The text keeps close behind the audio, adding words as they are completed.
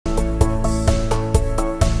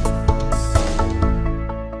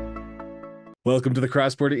Welcome to the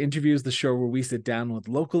Cross Border Interviews, the show where we sit down with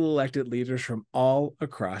local elected leaders from all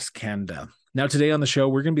across Canada. Now, today on the show,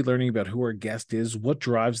 we're going to be learning about who our guest is, what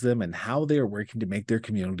drives them, and how they are working to make their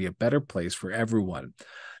community a better place for everyone.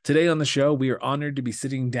 Today on the show, we are honored to be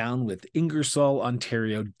sitting down with Ingersoll,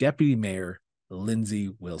 Ontario Deputy Mayor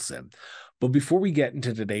Lindsay Wilson. But before we get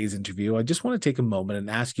into today's interview, I just want to take a moment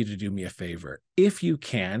and ask you to do me a favor. If you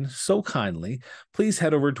can, so kindly, please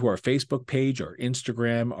head over to our Facebook page or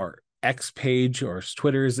Instagram or X page or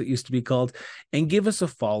Twitter as it used to be called, and give us a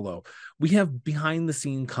follow. We have behind the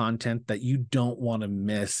scene content that you don't want to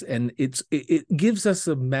miss, and it gives us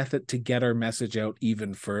a method to get our message out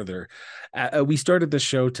even further. We started the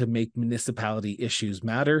show to make municipality issues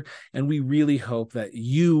matter, and we really hope that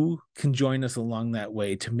you can join us along that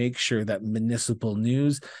way to make sure that municipal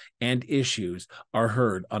news and issues are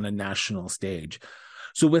heard on a national stage.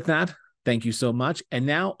 So with that, thank you so much. And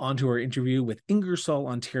now on to our interview with Ingersoll,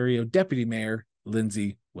 Ontario Deputy Mayor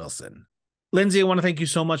Lindsay Wilson. Lindsay, I want to thank you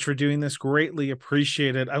so much for doing this. Greatly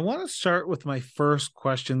appreciate it. I want to start with my first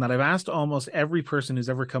question that I've asked almost every person who's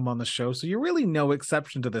ever come on the show. So you're really no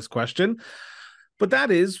exception to this question. But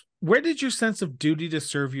that is, where did your sense of duty to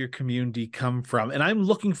serve your community come from? And I'm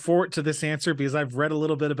looking forward to this answer because I've read a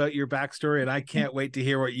little bit about your backstory and I can't wait to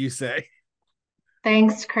hear what you say.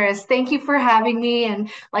 Thanks, Chris. Thank you for having me.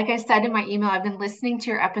 And like I said in my email, I've been listening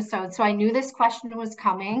to your episode, so I knew this question was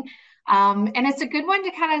coming. And it's a good one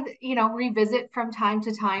to kind of, revisit from time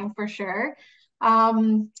to time for sure.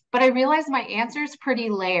 But I realized my answer is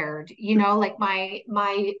pretty layered. Like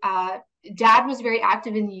my dad was very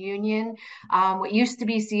active in the union, what used to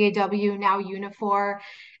be CAW, now Unifor.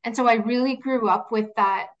 And so I really grew up with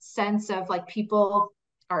that sense of like people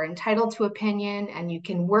are entitled to opinion and you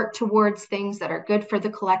can work towards things that are good for the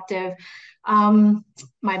collective. My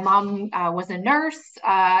mom was a nurse.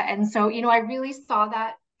 And so, I really saw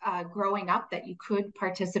that growing up that you could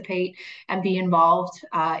participate and be involved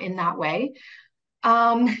in that way.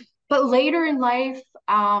 But later in life,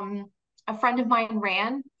 a friend of mine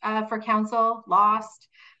ran for council, lost.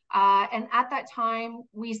 And at that time,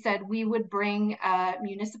 we said we would bring a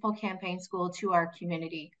municipal campaign school to our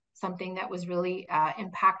community, something that was really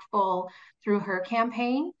impactful through her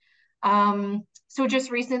campaign. So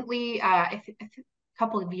just recently, a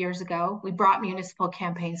couple of years ago, we brought municipal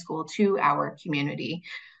campaign school to our community.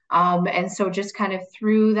 And so just kind of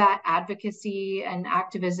through that advocacy and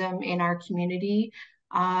activism in our community,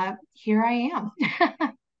 here I am.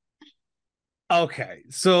 Okay,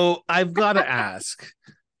 so I've got to ask,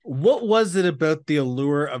 what was it about the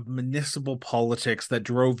allure of municipal politics that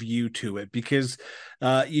drove you to it? Because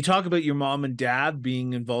you talk about your mom and dad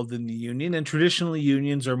being involved in the union, and traditionally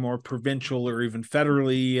unions are more provincial or even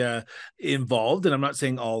federally involved. And I'm not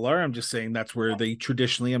saying all are, I'm just saying that's where they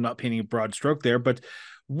traditionally, I'm not painting a broad stroke there, but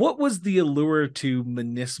what was the allure to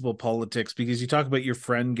municipal politics? Because you talk about your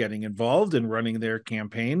friend getting involved and running their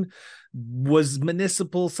campaign. Was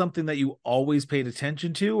municipal something that you always paid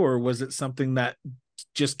attention to, or was it something that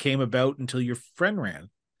just came about until your friend ran?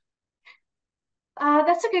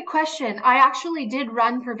 That's a good question. I actually did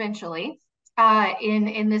run provincially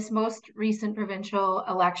in this most recent provincial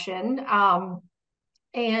election.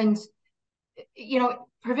 And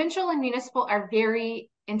provincial and municipal are very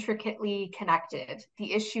intricately connected.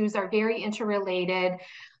 The issues are very interrelated.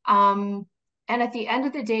 And at the end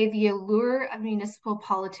of the day, the allure of municipal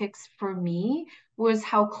politics for me was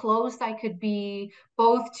how close I could be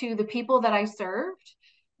both to the people that I served,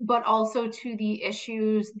 but also to the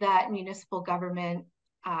issues that municipal government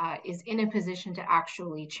is in a position to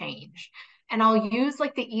actually change. And I'll use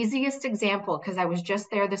like the easiest example because I was just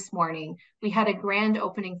there this morning. We had a grand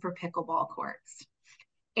opening for pickleball courts.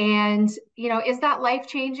 And, is that life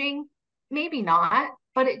changing? Maybe not,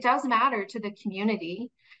 but it does matter to the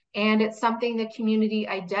community. And it's something the community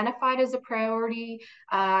identified as a priority.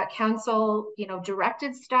 Council,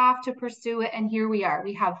 directed staff to pursue it. And here we are.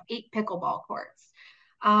 We have 8 pickleball courts.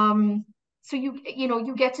 So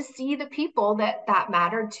you get to see the people that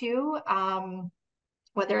matter to,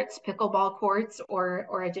 whether it's pickleball courts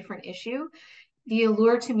or a different issue. The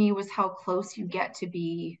allure to me was how close you get to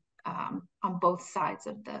be on both sides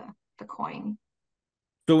of the coin.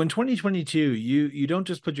 So in 2022, you don't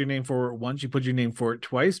just put your name for it once, you put your name for it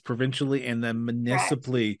twice, provincially and then Correct.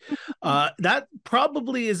 municipally. That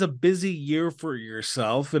probably is a busy year for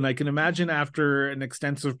yourself. And I can imagine after an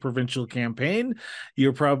extensive provincial campaign,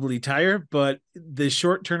 you're probably tired, but the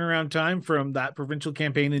short turnaround time from that provincial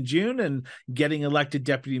campaign in June and getting elected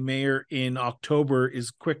deputy mayor in October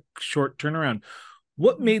is quick, short turnaround.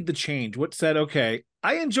 What made the change? What said, okay,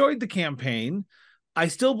 I enjoyed the campaign, I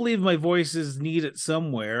still believe my voice is needed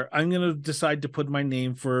somewhere. I'm going to decide to put my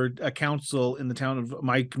name for a council in the town of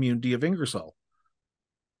my community of Ingersoll.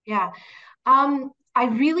 Yeah. I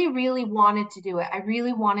really, really wanted to do it. I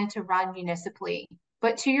really wanted to run municipally.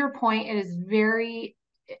 But to your point, it is very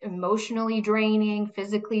emotionally draining,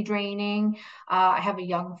 physically draining. I have a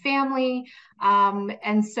young family.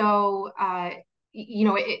 And so,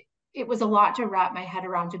 it was a lot to wrap my head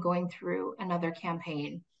around to going through another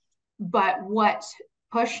campaign. But what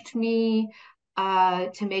pushed me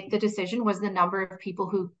to make the decision was the number of people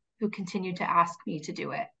who continued to ask me to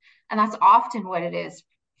do it, and that's often what it is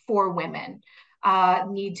for women.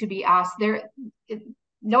 Need to be asked.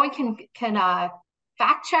 No one can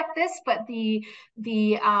fact check this, but the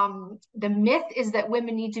myth is that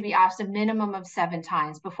women need to be asked a minimum of 7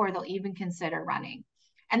 times before they'll even consider running.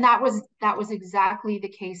 And that was exactly the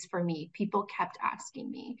case for me. People kept asking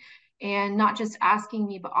me, and not just asking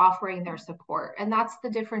me, but offering their support. And that's the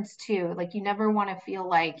difference too. Like, you never want to feel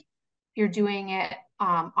like you're doing it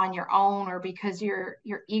on your own, or because your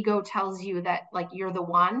ego tells you that like you're the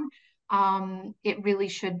one. It really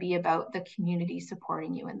should be about the community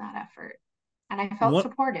supporting you in that effort. And I felt What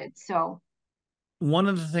supported. So, one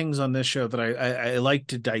of the things on this show that I like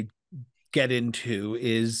to get into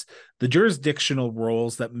is the jurisdictional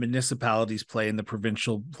roles that municipalities play in the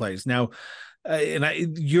provincial plays. Now,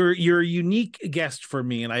 you're a unique guest for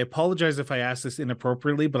me, and I apologize if I ask this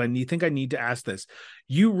inappropriately, but think I need to ask this.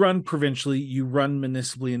 You run provincially, you run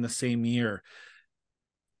municipally in the same year.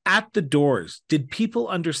 At the doors, did people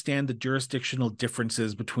understand the jurisdictional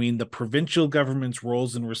differences between the provincial government's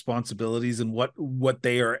roles and responsibilities and what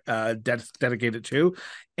they are dedicated to,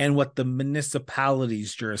 and what the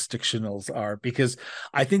municipalities' jurisdictionals are? Because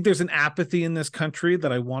I think there's an apathy in this country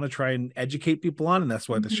that I want to try and educate people on, and that's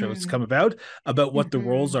why the show has come about what the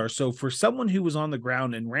roles are. So for someone who was on the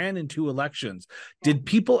ground and ran in 2 elections, yeah. did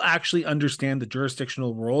people actually understand the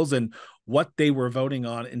jurisdictional roles and what they were voting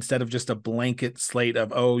on, instead of just a blanket slate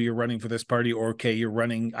of, oh, you're running for this party, or okay, you're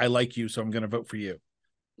running, I like you, so I'm going to vote for you?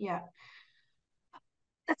 Yeah.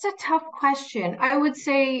 That's a tough question. I would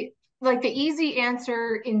say, like, the easy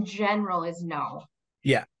answer in general is no.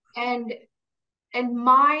 Yeah. And and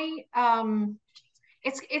my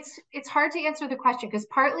it's hard to answer the question, because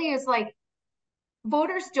partly is like,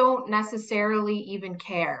 voters don't necessarily even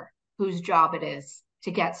care whose job it is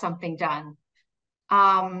to get something done.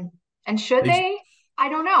 And should They, they? I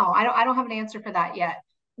don't know. I don't have an answer for that yet.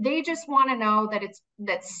 They just want to know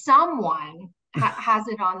that someone has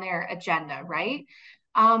it on their agenda, right?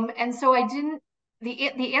 And so I didn't.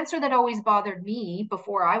 The answer that always bothered me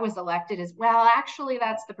before I was elected is, well, actually,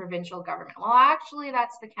 that's the provincial government. Well, actually,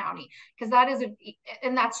 that's the county, because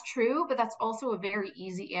and that's true, but that's also a very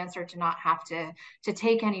easy answer to not have to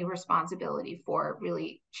take any responsibility for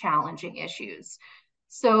really challenging issues.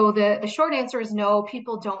 So the short answer is no,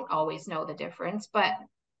 people don't always know the difference, but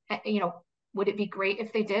would it be great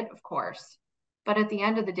if they did? Of course. But at the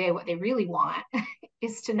end of the day, what they really want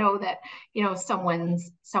is to know that,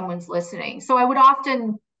 someone's listening. So I would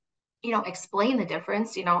often, explain the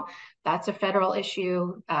difference. That's a federal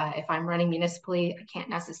issue. If I'm running municipally, I can't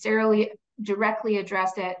necessarily directly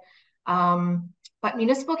address it. But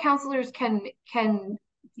municipal councilors can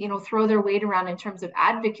throw their weight around in terms of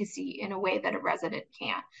advocacy in a way that a resident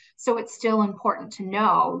can't. So it's still important to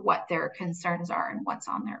know what their concerns are and what's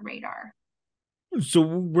on their radar. so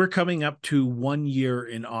we're coming up to 1 year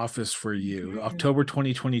in office for you. Mm-hmm. October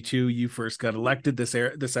 2022, you first got elected. This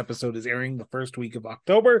episode is airing the first week of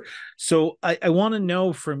October. So I want to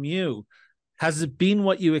know from you, has it been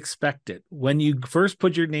what you expected when you first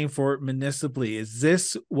put your name for it municipally? Is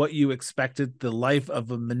this what you expected the life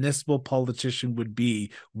of a municipal politician would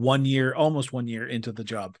be 1 year, almost 1 year into the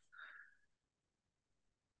job?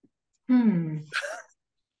 Hmm.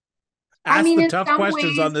 I Ask mean, the in tough some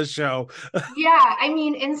questions on ways, this show. yeah. I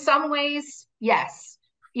mean, in some ways, yes.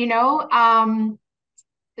 You know,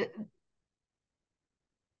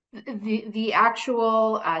 the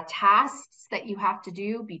actual tasks that you have to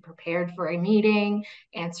do, be prepared for a meeting,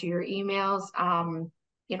 answer your emails,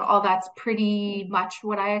 all that's pretty much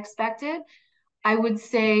what I expected. I would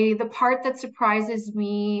say the part that surprises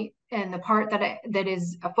me, and the part that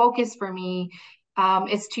is a focus for me,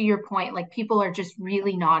 is, to your point, like, people are just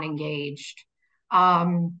really not engaged.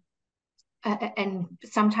 Um, and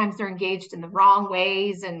sometimes they're engaged in the wrong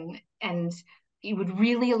ways, and you would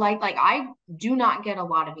really like I do not get a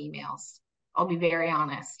lot of emails. I'll be very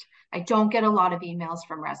honest. I don't get a lot of emails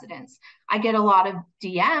from residents. I get a lot of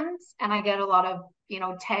DMs, and I get a lot of,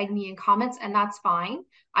 tag me in comments, and that's fine.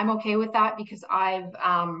 I'm okay with that, because I've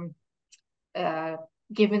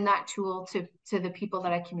given that tool to the people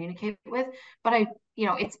that I communicate with. But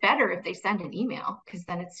it's better if they send an email, because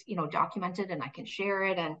then it's, documented and I can share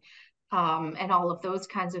it, and all of those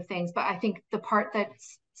kinds of things. But I think the part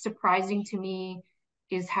that's surprising to me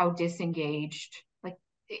is how disengaged, like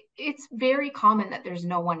it's very common that there's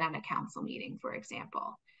no one at a council meeting, for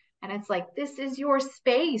example. And it's like, this is your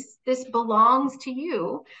space. This belongs to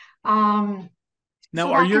you. Now,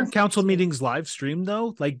 So are that your can council meetings live streamed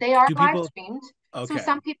though? Like, they are do live people? streamed. So Okay.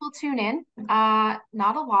 some people tune in, not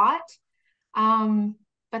a lot.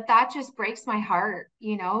 But that just breaks my heart,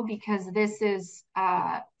 because this is,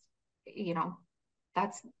 you know,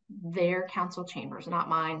 that's their council chambers, not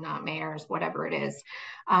mine, not mayor's, whatever it is.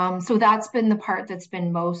 So that's been the part that's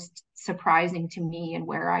been most surprising to me, and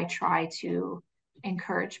where I try to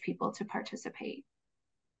encourage people to participate.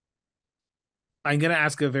 I'm going to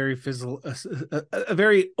ask a very physical, a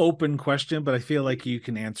very open question, but I feel like you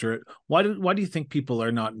can answer it. Why do you think people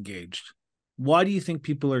are not engaged? Why do you think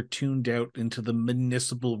people are tuned out into the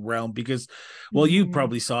municipal realm? Because, well, you Mm-hmm.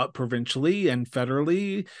 probably saw it provincially and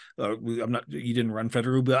federally. You didn't run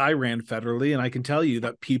federally, but I ran federally. And I can tell you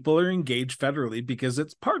that people are engaged federally because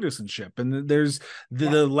it's partisanship. And there's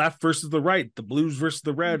Yeah. the left versus the right, the blues versus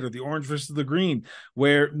the red, or the orange versus the green,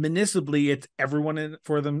 where municipally it's everyone in it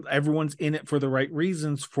for them. Everyone's in it for the right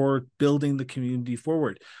reasons, for building the community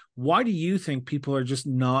forward. Why do you think people are just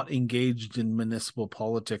not engaged in municipal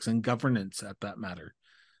politics and governance at that matter?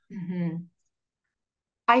 Mm-hmm.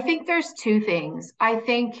 I think there's two things.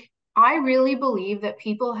 I really believe that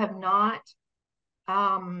people have not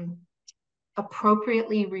um,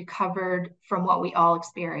 appropriately recovered from what we all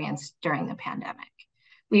experienced during the pandemic.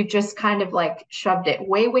 We've just kind of like shoved it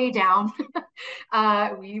way, way down.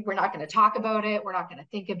 We're not going to talk about it. We're not going to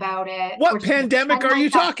think about it. We're What just going to pandemic pretend are like you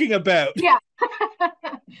that. talking about? Yeah.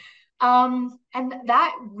 And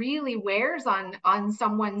that really wears on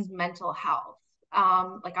someone's mental health.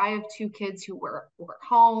 Like I have two kids who work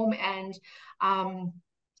home, um,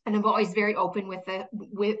 and I'm always very open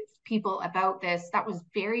with people about this. That was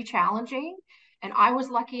very challenging. And I was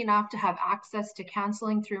lucky enough to have access to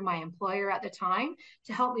counseling through my employer at the time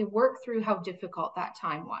to help me work through how difficult that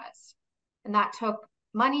time was. And that took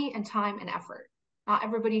money and time and effort. Not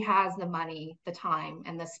everybody has the money, the time,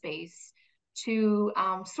 and the space to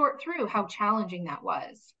sort through how challenging that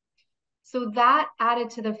was. So that added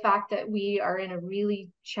to the fact that we are in a really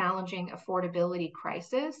challenging affordability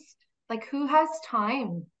crisis. Like, who has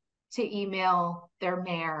time to email their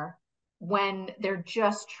mayor when they're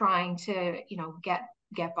just trying to,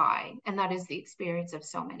 get by? And that is the experience of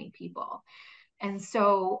so many people. And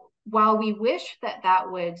so while we wish that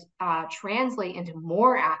that would translate into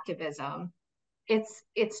more activism, it's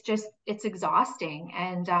exhausting.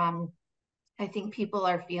 And I think people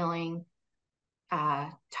are feeling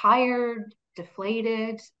tired,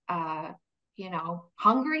 deflated,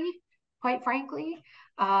 hungry, quite frankly.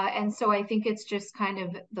 And so I think it's just kind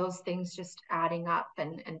of those things just adding up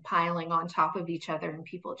and piling on top of each other, and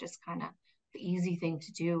people just kind of, the easy thing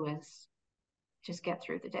to do is just get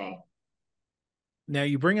through the day. Now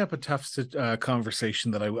you bring up a tough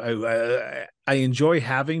conversation that I enjoy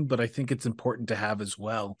having, but I think it's important to have as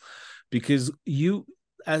well, because you,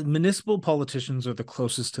 as municipal politicians, are the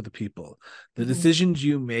closest to the people. The Mm-hmm. decisions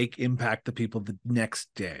you make impact the people the next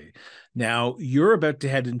day. Now you're about to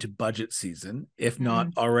head into budget season, if not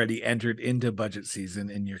Mm-hmm. already entered into budget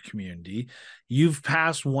season in your community. You've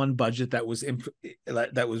passed one budget that was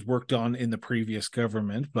worked on in the previous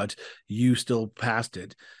government, but you still passed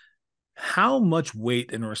it. How much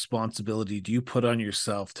weight and responsibility do you put on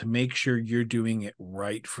yourself to make sure you're doing it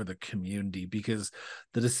right for the community? Because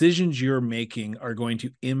the decisions you're making are going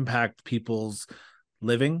to impact people's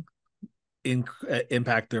living,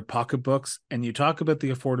 impact their pocketbooks. And you talk about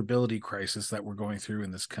the affordability crisis that we're going through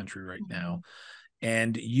in this country right Mm-hmm. now.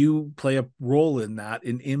 And you play a role in that,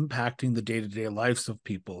 in impacting the day-to-day lives of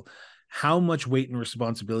people. How much weight and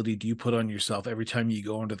responsibility do you put on yourself every time you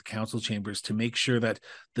go into the council chambers to make sure that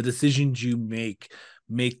the decisions you make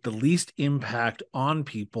the least impact on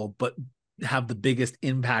people, but have the biggest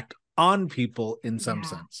impact on people in some Yeah,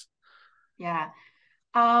 sense? yeah.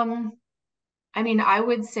 Um, I mean, I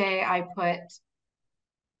would say I put,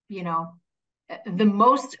 you know, the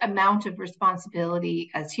most amount of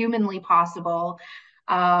responsibility as humanly possible.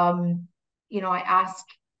 I ask,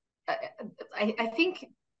 uh, I think,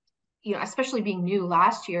 especially being new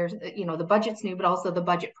last year, the budget's new, but also the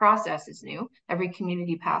budget process is new. Every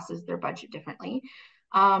community passes their budget differently.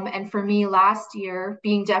 And for me last year,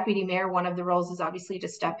 being deputy mayor, one of the roles is obviously to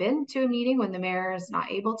step into a meeting when the mayor is not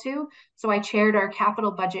able to. So I chaired our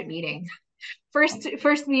capital budget meeting,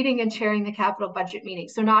 first meeting and chairing the capital budget meeting.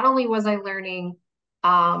 So not only was I learning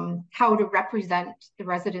how to represent the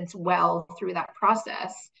residents well through that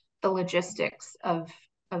process, the logistics of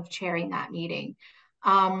chairing that meeting.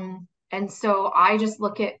 And so I just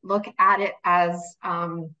look at it as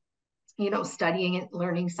studying and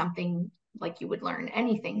learning something like you would learn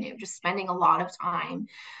anything new, just spending a lot of time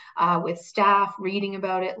with staff, reading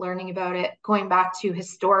about it, learning about it, going back to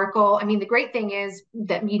historical. I mean, the great thing is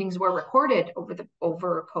that meetings were recorded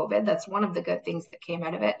over COVID. That's one of the good things that came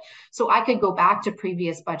out of it. So I could go back to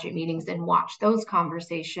previous budget meetings and watch those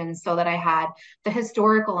conversations so that I had the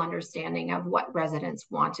historical understanding of what residents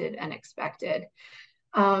wanted and expected.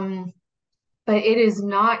 But it is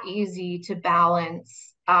not easy to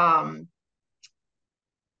balance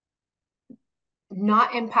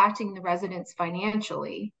not impacting the residents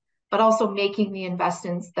financially, but also making the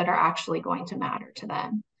investments that are actually going to matter to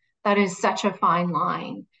them. That is such a fine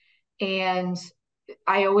line. And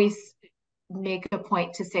I always make a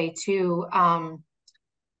point to say too, I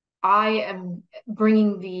am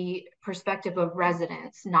bringing the perspective of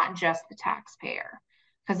residents, not just the taxpayer,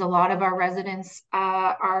 because a lot of our residents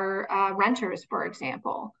are renters, for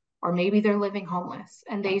example, or maybe they're living homeless,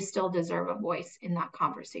 and they still deserve a voice in that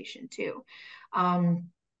conversation too.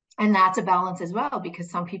 And that's a balance as well,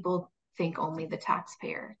 because some people think only the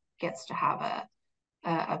taxpayer gets to have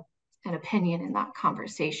an opinion in that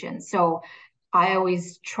conversation. So I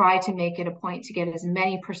always try to make it a point to get as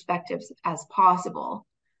many perspectives as possible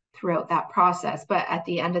throughout that process. But at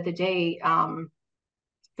the end of the day,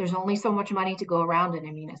 there's only so much money to go around in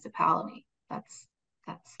a municipality. That's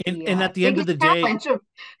and the at the end of biggest the day, challenge of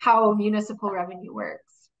how municipal revenue works.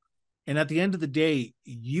 And at the end of the day,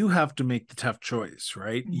 you have to make the tough choice,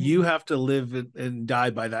 right? Mm-hmm. You have to live and die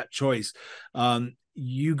by that choice.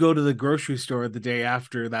 You go to the grocery store the day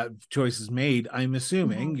after that choice is made. I'm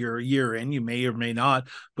assuming you're a year in, you may or may not,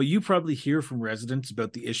 but you probably hear from residents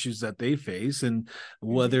about the issues that they face, and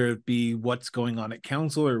whether it be what's going on at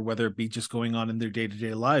council or whether it be just going on in their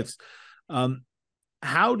day-to-day lives.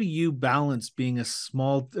 How do you balance being a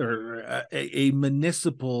small or a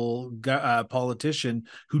municipal politician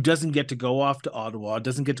who doesn't get to go off to Ottawa,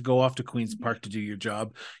 doesn't get to go off to Queen's Park to do your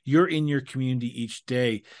job? You're in your community each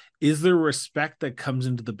day. Is there respect that comes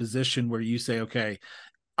into the position where you say, okay,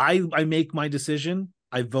 I make my decision,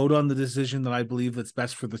 I vote on the decision that I believe that's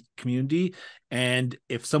best for the community, and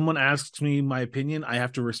if someone asks me my opinion, I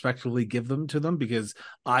have to respectfully give them to them because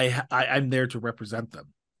I'm there to represent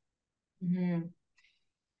them? Mm-hmm.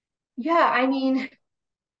 Yeah, I mean,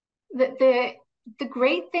 the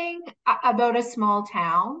great thing about a small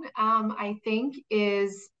town, I think,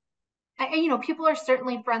 is people are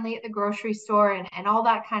certainly friendly at the grocery store and all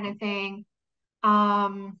that kind of thing.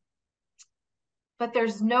 But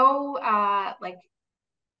there's no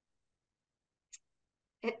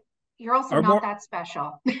you're also Are not more that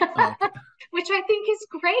special, okay. which I think is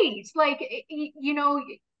great. Like,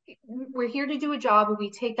 we're here to do a job and we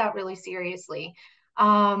take that really seriously.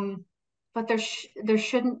 But there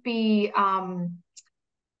shouldn't be, I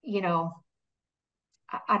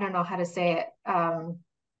don't know how to say it.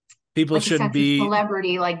 People Like a shouldn't sense of be.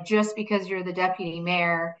 celebrity, like just because you're the deputy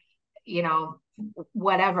mayor, you know,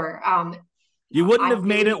 whatever. You wouldn't I have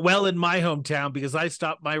made really, it well in my hometown because I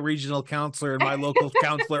stopped my regional counselor and my local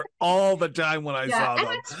counselor all the time when I yeah, saw and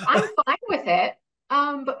them. I'm fine with it.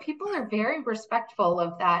 But people are very respectful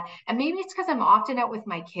of that. And maybe it's because I'm often out with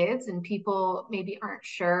my kids and people maybe aren't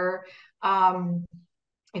sure if I'm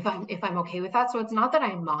okay with that. So it's not that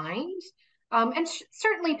I mind. And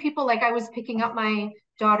certainly people, like, I was picking up my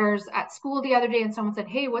daughters at school the other day and someone said,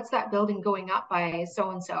 "Hey, what's that building going up by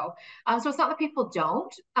so and so?" So it's not that people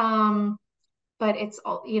don't, but it's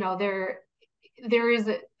all, there is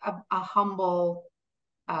a humble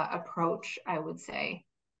approach, I would say.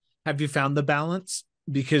 Have you found the balance?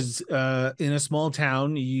 Because in a small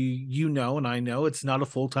town, you know, and I know it's not a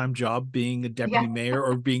full-time job being a deputy Yeah. mayor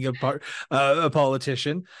or being a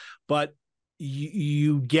politician, but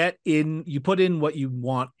you put in what you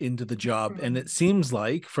want into the job, and it seems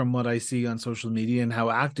like from what I see on social media and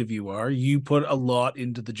how active you are, you put a lot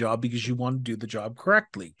into the job because you want to do the job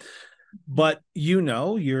correctly. But you're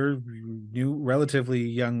new, relatively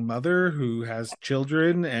young mother who has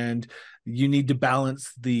children, and you need to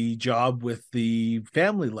balance the job with the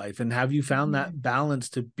family life. And have you found Mhm. that balance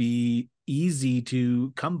to be easy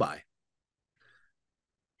to come by?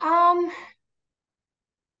 Um,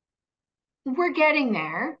 we're getting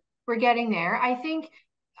there. We're getting there. I think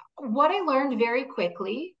what I learned very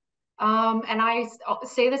quickly, and I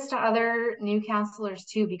say this to other new counselors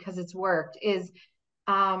too, because it's worked, is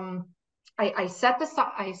um, I set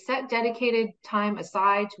dedicated time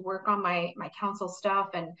aside to work on my council stuff,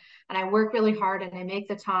 and I work really hard and I make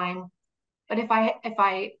the time. But if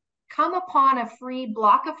I come upon a free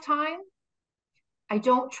block of time, I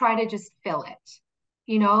don't try to just fill it.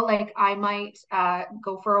 Like I might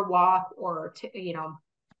go for a walk or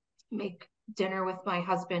make dinner with my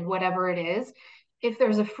husband, whatever it is. If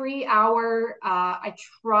there's a free hour, I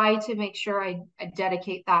try to make sure I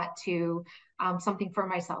dedicate that to something for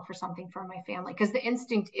myself or something for my family, because the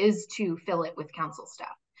instinct is to fill it with council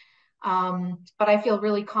stuff. But I feel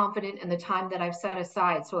really confident in the time that I've set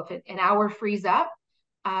aside. So if an hour frees up,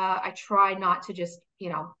 I try not to just,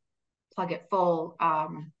 plug it full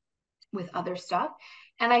with other stuff.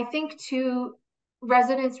 And I think too,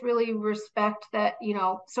 residents really respect that,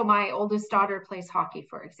 so my oldest daughter plays hockey,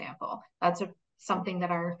 for example. That's something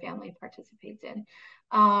that our family participates in.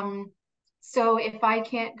 So if I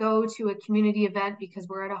can't go to a community event because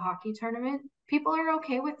we're at a hockey tournament, people are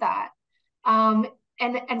okay with that.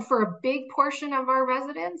 And for a big portion of our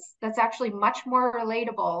residents, that's actually much more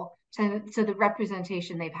relatable to the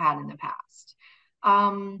representation they've had in the past.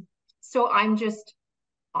 So I'm just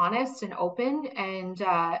honest and open, and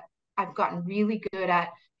I've gotten really good at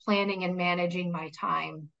planning and managing my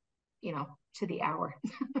time, to the hour.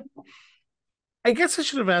 I guess I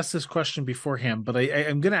should have asked this question beforehand, but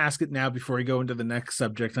I'm going to ask it now before we go into the next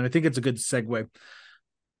subject, and I think it's a good segue.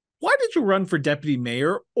 Why did you run for deputy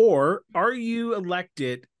mayor, or are you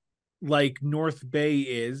elected like North Bay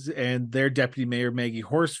is and their deputy mayor, Maggie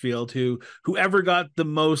Horsfield, whoever got the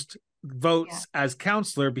most votes as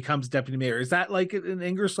councillor becomes deputy mayor? Is that like in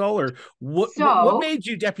Ingersoll, or what made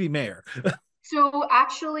you deputy mayor? So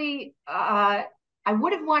actually, I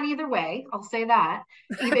would have won either way. I'll say that,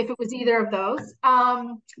 even if it was either of those.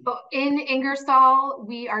 But in Ingersoll,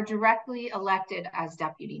 we are directly elected as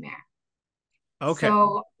deputy mayor. Okay.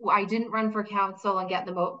 So I didn't run for council and get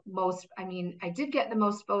the most. I mean, I did get the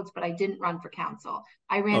most votes, but I didn't run for council.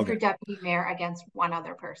 I ran for deputy mayor against one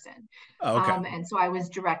other person. Okay. And so I was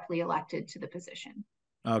directly elected to the position.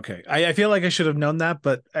 Okay. I feel like I should have known that,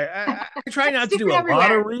 but I try not to do a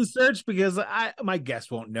lot of research because my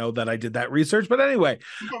guests won't know that I did that research. But anyway,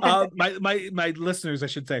 my listeners, I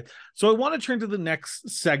should say. So I want to turn to the next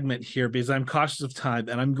segment here because I'm cautious of time,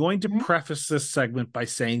 and I'm going to preface this segment by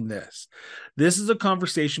saying this. This is a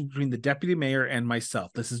conversation between the deputy mayor and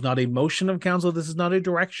myself. This is not a motion of council. This is not a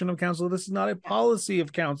direction of council. This is not a policy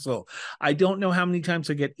of council. I don't know how many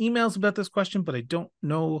times I get emails about this question, but I don't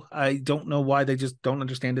know why. They just don't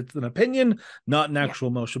understand it's an opinion, not an actual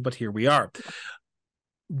motion, but here we are.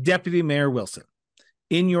 Deputy Mayor Wilson,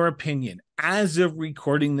 in your opinion, as of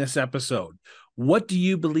recording this episode, what do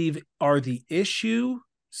you believe are the issues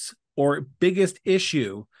or biggest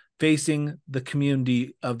issue facing the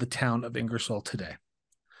community of the town of Ingersoll today?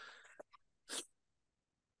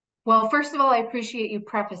 Well, first of all, I appreciate you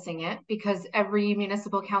prefacing it, because every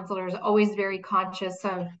municipal councilor is always very conscious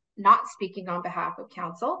of not speaking on behalf of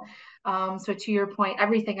council. So to your point,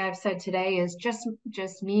 everything I've said today is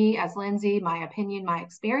just me as Lindsay, my opinion, my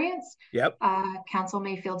experience. Yep. Council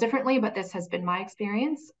may feel differently, but this has been my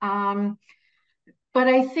experience. But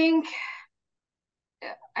I think,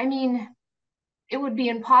 I mean, it would be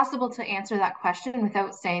impossible to answer that question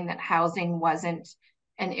without saying that housing wasn't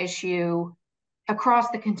an issue across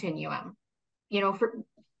the continuum,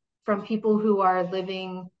 from people who are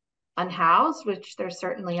living unhoused, which there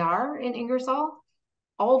certainly are in Ingersoll,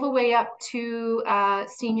 all the way up to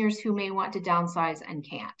seniors who may want to downsize and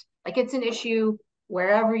can't. Like, it's an issue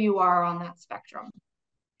wherever you are on that spectrum.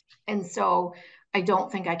 And so I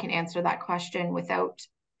don't think I can answer that question without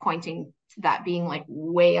pointing to that being like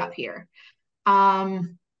way up here.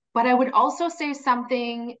 But I would also say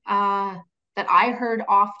something that I heard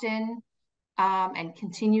often and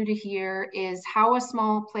continue to hear is how a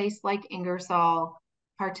small place like Ingersoll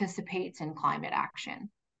participates in climate action.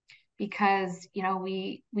 Because,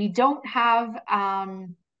 we don't have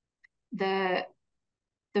the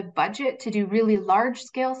budget to do really large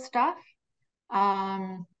scale stuff.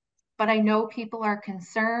 But I know people are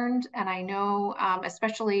concerned, and I know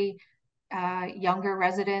especially younger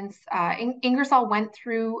residents. Ingersoll went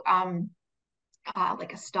through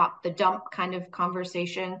like a stop the dump kind of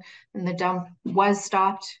conversation, and the dump was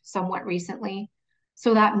stopped somewhat recently.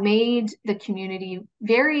 So that made the community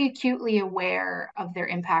very acutely aware of their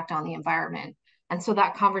impact on the environment. And so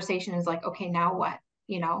that conversation is like, okay, now what?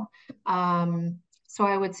 So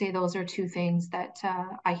I would say those are two things that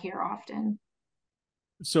I hear often.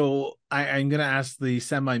 So I'm going to ask the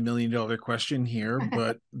semi-million-dollar question here,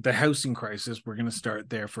 but the housing crisis, we're going to start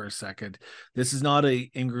there for a second. This is not a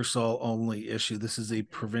Ingersoll only issue. This is a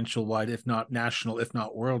provincial-wide, if not national, if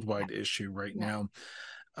not worldwide issue right now.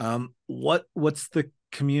 What's the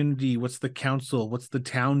community, what's the council, what's the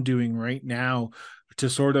town doing right now to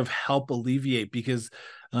sort of help alleviate? Because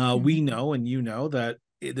we know, and you know, that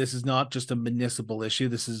this is not just a municipal issue.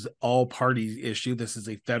 This is all party issue. This is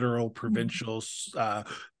a federal, provincial,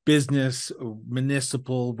 business,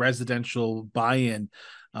 municipal, residential buy-in.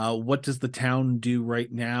 What does the town do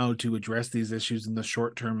right now to address these issues in the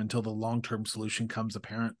short term until the long-term solution comes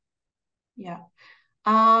apparent? Yeah.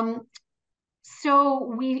 Um, so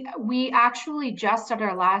we actually just at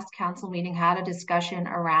our last council meeting had a discussion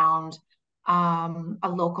around a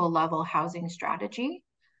local level housing strategy.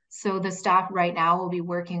 So the staff right now will be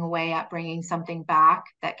working away at bringing something back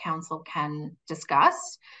that council can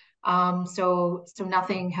discuss. So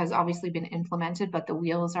nothing has obviously been implemented, but the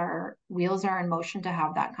wheels are in motion to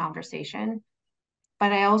have that conversation.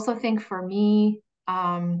 But I also think for me,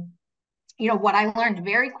 what I learned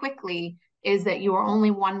very quickly is that you are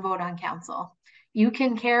only one vote on council. You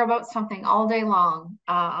can care about something all day long,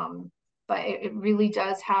 but it really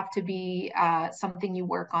does have to be something you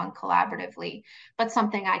work on collaboratively. But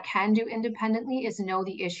something I can do independently is know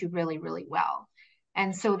the issue really, really well.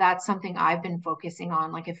 And so that's something I've been focusing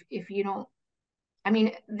on. Like if you don't, I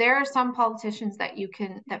mean, there are some politicians that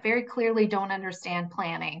very clearly don't understand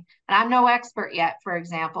planning. And I'm no expert yet, for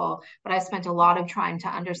example, but I spent a lot of time to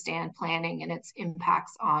understand planning and its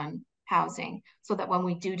impacts on housing so that when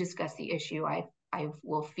we do discuss the issue, I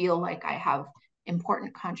will feel like I have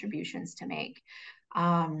important contributions to make.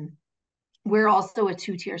 We're also a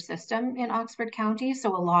two-tier system in Oxford County.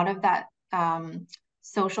 So a lot of that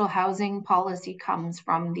social housing policy comes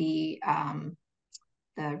from the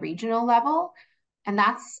regional level. And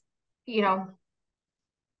that's,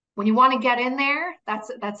 when you want to get in there,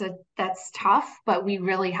 that's tough, but we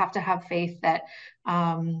really have to have faith that,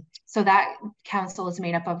 so that council is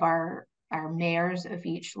made up of our mayors of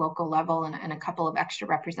each local level and a couple of extra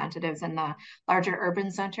representatives in the larger urban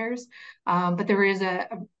centers. But there is a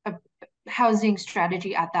housing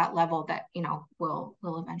strategy at that level that, will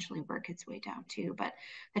eventually work its way down too. But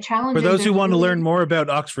the challenge For is those who there's want to really, learn more about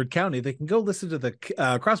Oxford County, they can go listen to the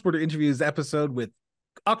Cross Border Interviews episode with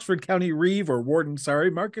Oxford County Reeve or Warden,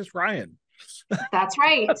 Marcus Ryan. that's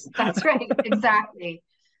right. That's right. Exactly.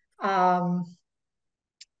 Um,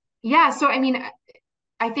 yeah. So, I mean,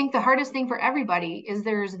 I think the hardest thing for everybody is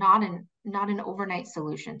there's not an overnight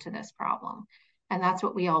solution to this problem. And that's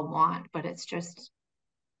what we all want, but it's just,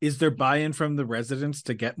 Is there buy-in from the residents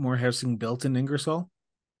to get more housing built in Ingersoll?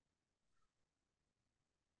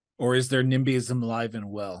 Or is there NIMBYism alive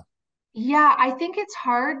and well? yeah, I think it's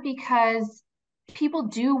hard because people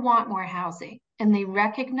do want more housing and they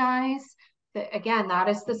recognize that, again, that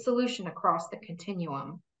is the solution across the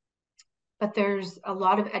continuum. But there's a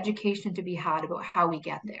lot of education to be had about how we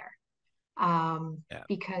get there. Yeah.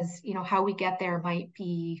 Because, how we get there might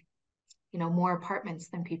be, more apartments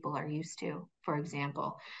than people are used to, for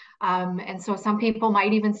example. And so some people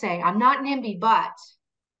might even say, I'm not NIMBY, but,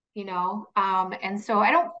 and so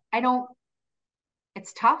I don't,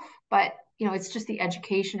 it's tough, but, it's just the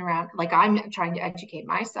education around, like I'm trying to educate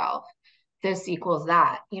myself. This equals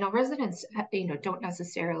that, residents, don't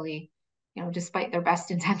necessarily, despite their best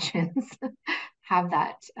intentions, have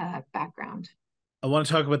that background. I want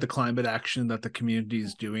to talk about the climate action that the community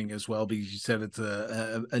is doing as well, because you said it's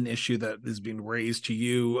an issue that is being raised to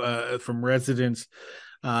you from residents.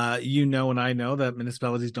 And I know that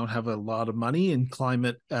municipalities don't have a lot of money, and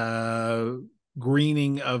climate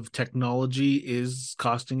greening of technology is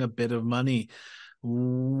costing a bit of money.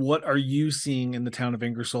 What are you seeing in the town of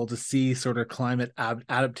Ingersoll to see sort of climate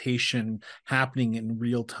adaptation happening in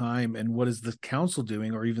real time? And what is the council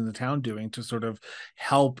doing, or even the town doing, to sort of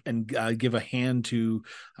help and give a hand to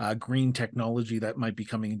green technology that might be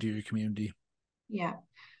coming into your community? Yeah.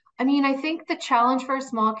 I mean, I think the challenge for a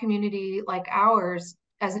small community like ours,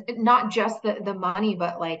 as not just the money,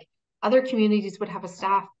 but like other communities would have a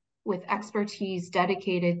staff with expertise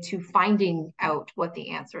dedicated to finding out what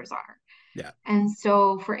the answers are. Yeah. And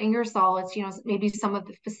so for Ingersoll, it's, maybe some of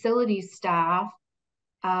the facilities staff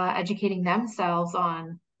educating themselves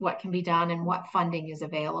on what can be done and what funding is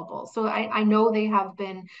available. So I know they have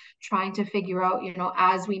been trying to figure out,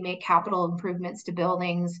 as we make capital improvements to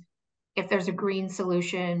buildings, if there's a green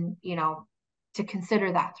solution, to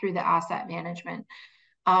consider that through the asset management.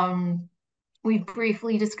 We've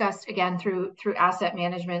briefly discussed again through asset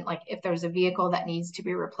management, like if there's a vehicle that needs to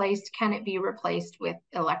be replaced, can it be replaced with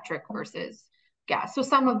electric versus gas? So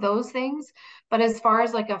some of those things, but as far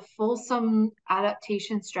as like a fulsome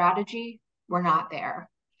adaptation strategy, we're not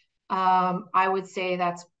there. I would say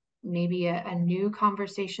that's maybe a new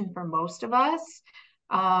conversation for most of us.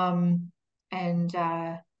 And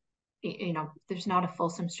there's not a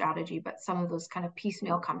fulsome strategy, but some of those kind of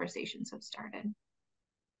piecemeal conversations have started.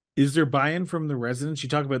 Is there buy-in from the residents? You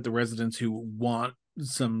talk about the residents who want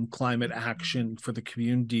some climate action for the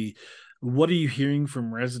community. What are you hearing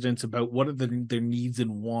from residents about what are their needs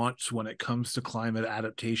and wants when it comes to climate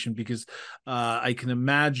adaptation? Because I can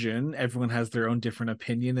imagine everyone has their own different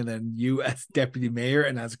opinion, and then you, as deputy mayor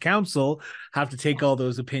and as a council, have to take Yeah. all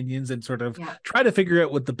those opinions and sort of Yeah. try to figure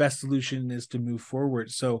out what the best solution is to move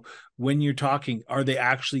forward. So, when you're talking, are they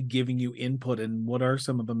actually giving you input, and what are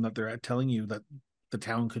some of them that they're telling you that the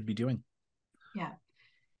town could be doing? Yeah.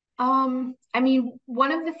 I mean,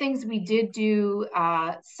 one of the things we did do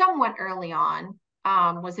somewhat early on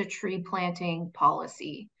was a tree planting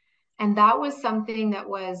policy. And that was something that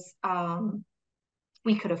was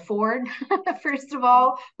we could afford, first of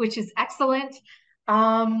all, which is excellent.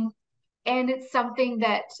 Um, and it's something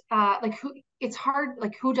that like it's hard,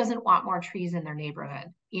 like who doesn't want more trees in their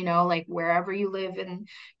neighborhood, like wherever you live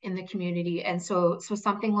in the community. And so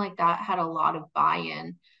something like that had a lot of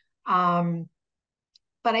buy-in. Um,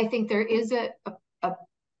 but I think there is a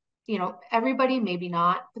everybody, maybe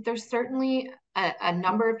not, but there's certainly a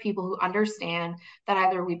number of people who understand that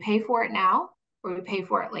either we pay for it now or we pay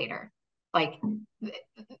for it later. Like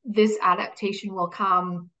this adaptation will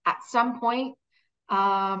come at some point.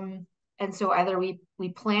 And so either we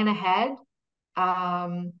plan ahead,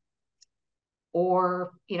 um,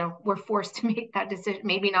 or we're forced to make that decision.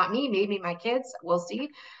 Maybe not me, maybe my kids, we'll see.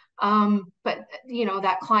 But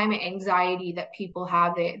that climate anxiety that people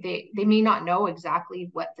have, they may not know exactly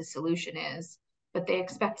what the solution is, but they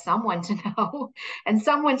expect someone to know and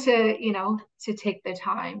someone to take the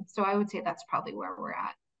time. So I would say that's probably where we're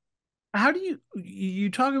at. How do you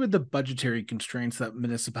talk about the budgetary constraints that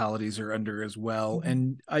municipalities are under as well? Mhm.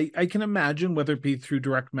 And I can imagine, whether it be through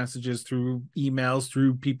direct messages, through emails,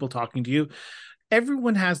 through people talking to you,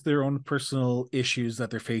 everyone has their own personal issues that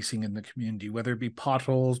they're facing in the community, whether it be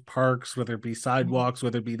potholes, parks, whether it be sidewalks,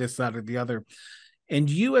 whether it be this, that, or the other. And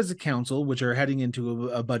you, as a council, which are heading into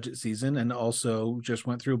a budget season and also just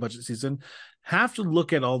went through a budget season, have to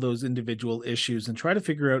look at all those individual issues and try to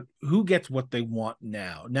figure out who gets what they want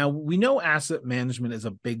now. Now, we know asset management is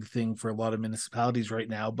a big thing for a lot of municipalities right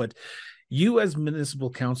now, but you, as municipal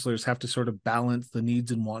councilors, have to sort of balance the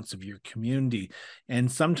needs and wants of your community. And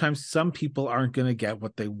sometimes some people aren't going to get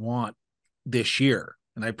what they want this year.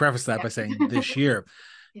 And I preface that by saying Yeah. this year.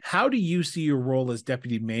 How do you see your role as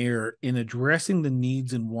deputy mayor in addressing the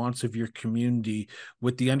needs and wants of your community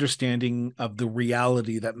with the understanding of the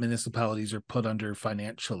reality that municipalities are put under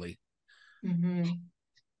financially? Mhm.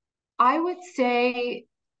 I would say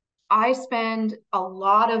I spend a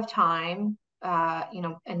lot of time,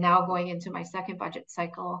 and now going into my second budget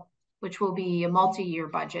cycle, which will be a multi-year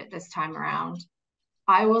budget this time around.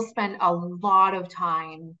 I will spend a lot of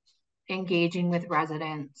time engaging with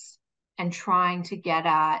residents and trying to get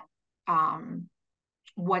at um,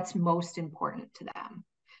 what's most important to them.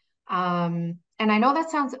 And I know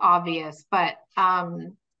that sounds obvious, but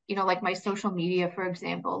like my social media, for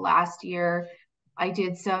example, last year I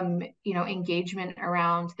did some, engagement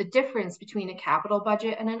around the difference between a capital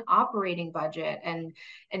budget and an operating budget, and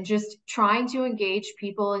just trying to engage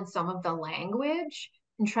people in some of the language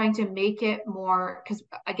and trying to make it more, because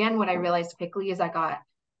again, what I realized quickly is I got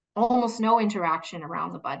almost no interaction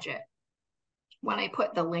around the budget when I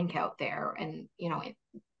put the link out there, and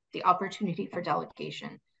the opportunity for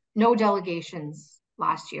delegation. No delegations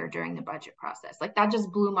last year during the budget process. Like that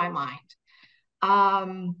just blew my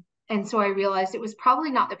mind. And so I realized it was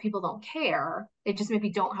probably not that people don't care. They just maybe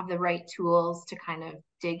don't have the right tools to kind of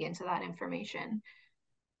dig into that information.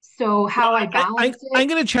 So Well, how I balance I'm it.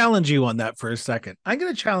 going to challenge you on that for a second. I'm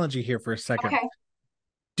going to challenge you here for a second. Okay.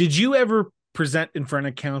 Did you ever present in front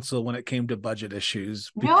of council when it came to budget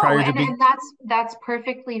issues No, prior to and, being? and that's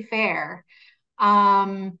perfectly fair.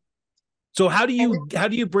 Um, So and how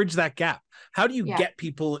do you bridge that gap? How do you yeah, get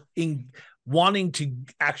people in wanting to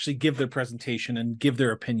actually give their presentation and give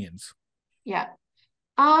their opinions? yeah.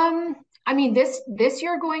 I mean, this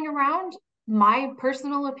year going around, my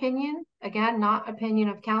personal opinion, again, not opinion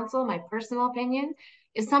of council, my personal opinion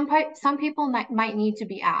is some people might need to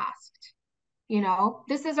be asked.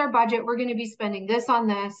 This is our budget. We're going to be spending this on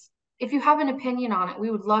this. If you have an opinion on it, we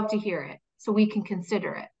would love to hear it so we can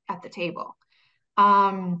consider it at the table.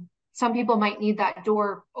 Some people might need that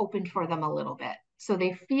door opened for them a little bit, so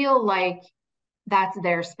they feel like that's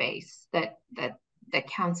their space, that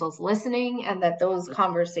council's listening and that those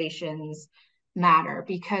conversations matter.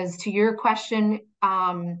 Because to your question,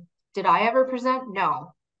 did I ever present?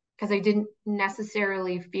 No, because I didn't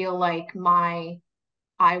necessarily feel like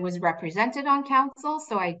I was represented on council,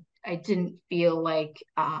 so I didn't feel like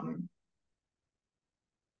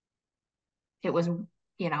it was,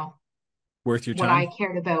 you know Worth your what I time.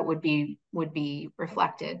 cared about would be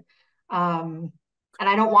reflected. Um, and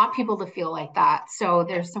I don't want people to feel like that. So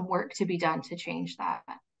there's some work to be done to change that.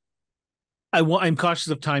 I'm cautious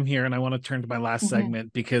of time here, and I want to turn to my last Mhm.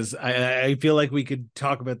 segment because I feel like we could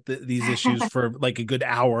talk about these issues for like a good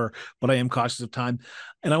hour, but I am cautious of time,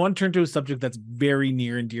 and I want to turn to a subject that's very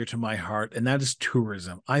near and dear to my heart, and that is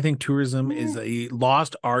tourism. I think tourism is a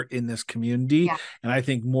lost art in this community, Yeah, and I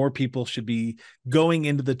think more people should be going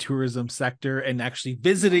into the tourism sector and actually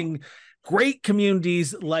visiting great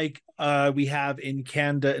communities like we have in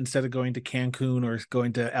Canada instead of going to Cancun or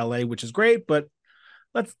going to LA, which is great, but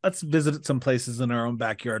let's visit some places in our own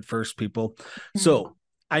backyard first, people. So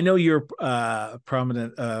I know you're a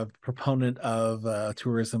prominent proponent of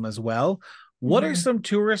tourism as well. What are mm-hmm. some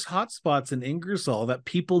tourist hotspots in Ingersoll that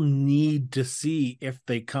people need to see if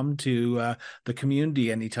they come to the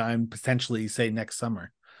community anytime, potentially, say, next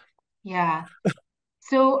summer? Yeah.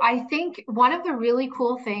 So I think one of the really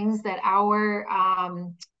cool things that our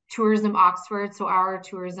tourism Oxford, so our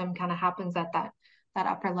tourism kind of happens at that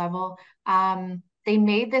upper level. They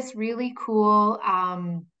made this really cool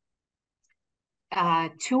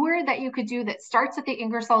tour that you could do that starts at the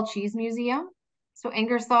Ingersoll Cheese Museum. So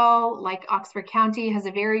Ingersoll, like Oxford County, has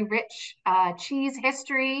a very rich cheese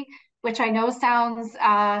history, which I know sounds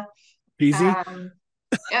Easy. um,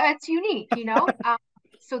 it's unique, you know.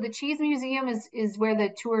 So the Cheese Museum is where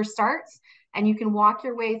the tour starts, and you can walk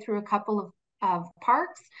your way through a couple of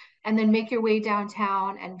parks, and then make your way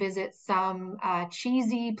downtown and visit some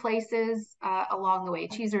cheesy places along the way,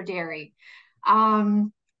 cheese or dairy.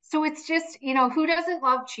 So it's just, you know, who doesn't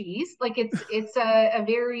love cheese? Like it's a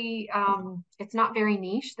very it's not very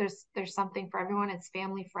niche. There's something for everyone. It's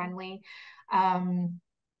family friendly. Um,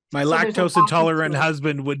 My so there's a lactose walking intolerant tour.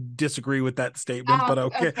 husband would disagree with that statement, Oh, but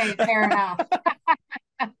okay. okay, fair enough.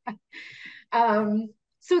 Um,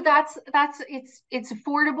 so that's it's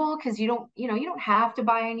affordable because you don't have to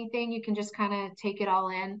buy anything. You can just kind of take it all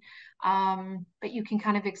in. But you can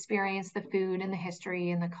kind of experience the food and the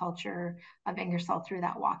history and the culture of Ingersoll through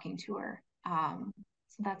that walking tour. So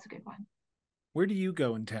that's a good one. Where do you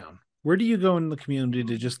go in town? Where do you go in the community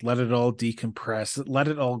to just let it all decompress, let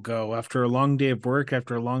it all go after a long day of work,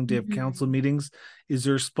 after a long day of council Mhm. meetings? Is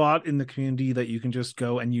there a spot in the community that you can just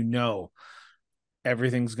go and you know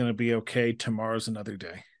everything's going to be okay? Tomorrow's another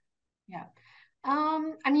day. Yeah.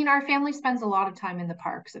 I mean, our family spends a lot of time in the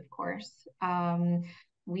parks, of course.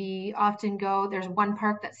 We often go, there's one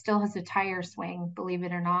park that still has a tire swing, believe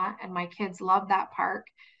it or not, and my kids love that park.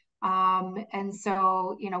 And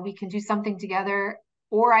so, you know, we can do something together,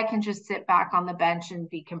 or I can just sit back on the bench and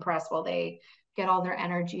decompress while they get all their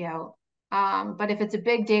energy out. But if it's a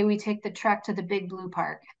big day, we take the trek to the Big Blue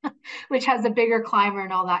Park, which has a bigger climber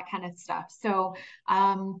and all that kind of stuff. So,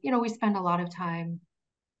 you know, we spend a lot of time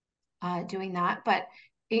doing that. But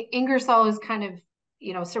Ingersoll is kind of,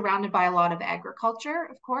 you know, surrounded by a lot of agriculture,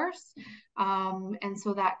 of course. And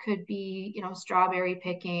so that could be, you know, strawberry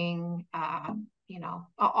picking, you know,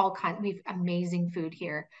 all kinds. We've amazing food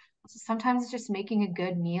here. So sometimes it's just making a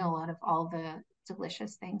good meal out of all the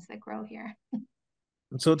delicious things that grow here.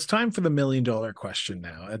 So it's time for the $1 million question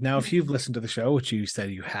now. And now, if you've listened to the show, which you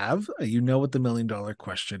said you have, you know what the $1 million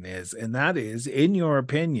question is. And that is, in your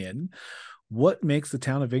opinion, what makes the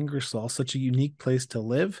town of Ingersoll such a unique place to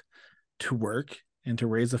live, to work, and to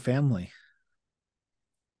raise a family?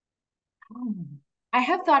 I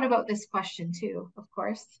have thought about this question too, of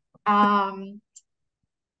course. Um,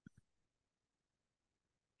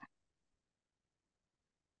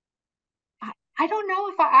 I don't know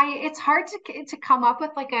if it's hard to come up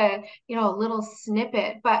with like a, you know, a little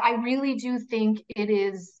snippet, but I really do think it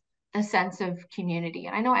is a sense of community.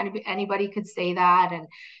 And I know anybody could say that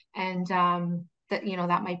and that, you know,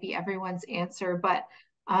 that might be everyone's answer, but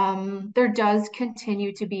there does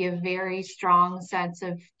continue to be a very strong sense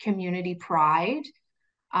of community pride.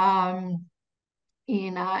 Um,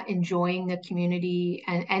 in enjoying the community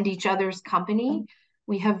and each other's company.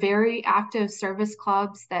 We have very active service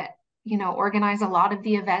clubs that, you know, organize a lot of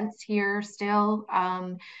the events here still.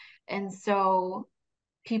 And so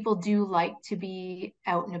people do like to be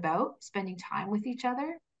out and about, spending time with each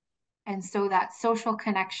other. And so that social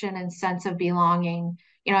connection and sense of belonging,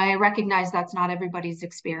 you know, I recognize that's not everybody's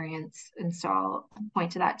experience. And so I'll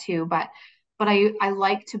point to that too. But I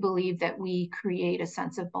like to believe that we create a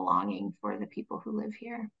sense of belonging for the people who live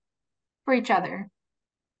here, for each other.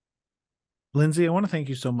 Lindsay, I want to thank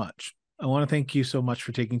you so much. I want to thank you so much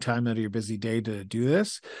for taking time out of your busy day to do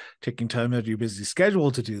this, taking time out of your busy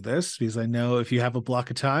schedule to do this, because I know if you have a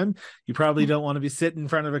block of time, you probably don't want to be sitting in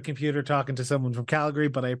front of a computer talking to someone from Calgary,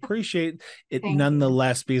 but I appreciate it Thank you.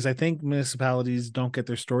 nonetheless, because I think municipalities don't get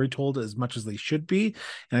their story told as much as they should be.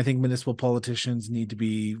 And I think municipal politicians need to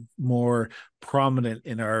be more prominent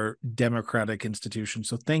in our democratic institutions.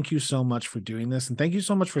 So thank you so much for doing this. And thank you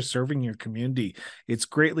so much for serving your community. It's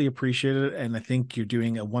greatly appreciated. And I think you're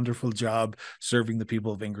doing a wonderful job serving the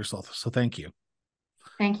people of Ingersoll. So thank you.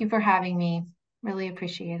 Thank you for having me. Really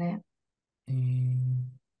appreciate it.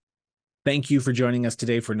 Thank you for joining us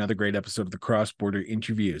today for another great episode of the Cross Border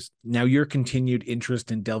Interviews. Now, your continued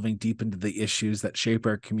interest in delving deep into the issues that shape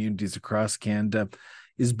our communities across Canada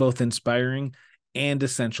is both inspiring and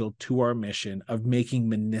essential to our mission of making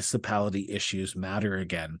municipality issues matter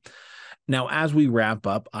again. Now, as we wrap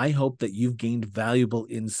up, I hope that you've gained valuable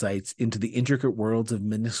insights into the intricate worlds of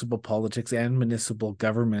municipal politics and municipal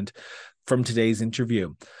government from today's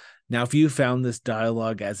interview. Now, if you found this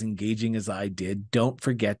dialogue as engaging as I did, don't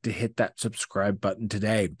forget to hit that subscribe button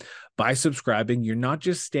today. By subscribing, you're not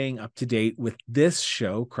just staying up to date with this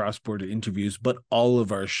show, Cross Border Interviews, but all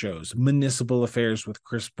of our shows: Municipal Affairs with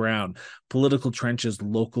Chris Brown, Political Trenches,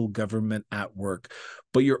 Local Government at Work.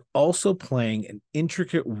 But you're also playing an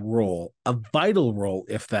intricate role, a vital role,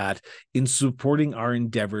 if that, in supporting our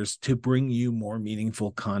endeavors to bring you more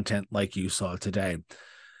meaningful content like you saw today.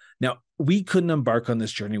 Now, we couldn't embark on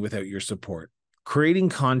this journey without your support. Creating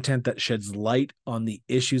content that sheds light on the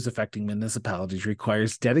issues affecting municipalities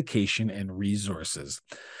requires dedication and resources.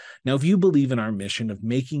 Now, if you believe in our mission of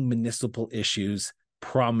making municipal issues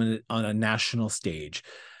prominent on a national stage,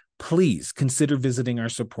 please consider visiting our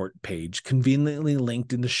support page, conveniently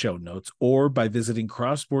linked in the show notes, or by visiting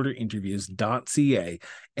crossborderinterviews.ca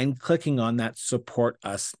and clicking on that Support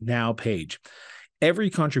Us Now page.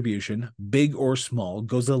 Every contribution, big or small,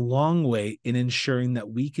 goes a long way in ensuring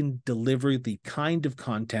that we can deliver the kind of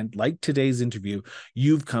content like today's interview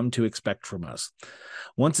you've come to expect from us.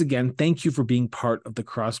 Once again, thank you for being part of the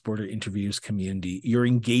Cross Border Interviews community. Your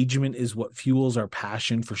engagement is what fuels our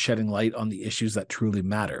passion for shedding light on the issues that truly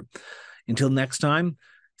matter. Until next time,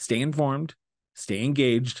 stay informed, stay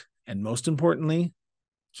engaged, and most importantly,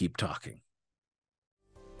 keep talking.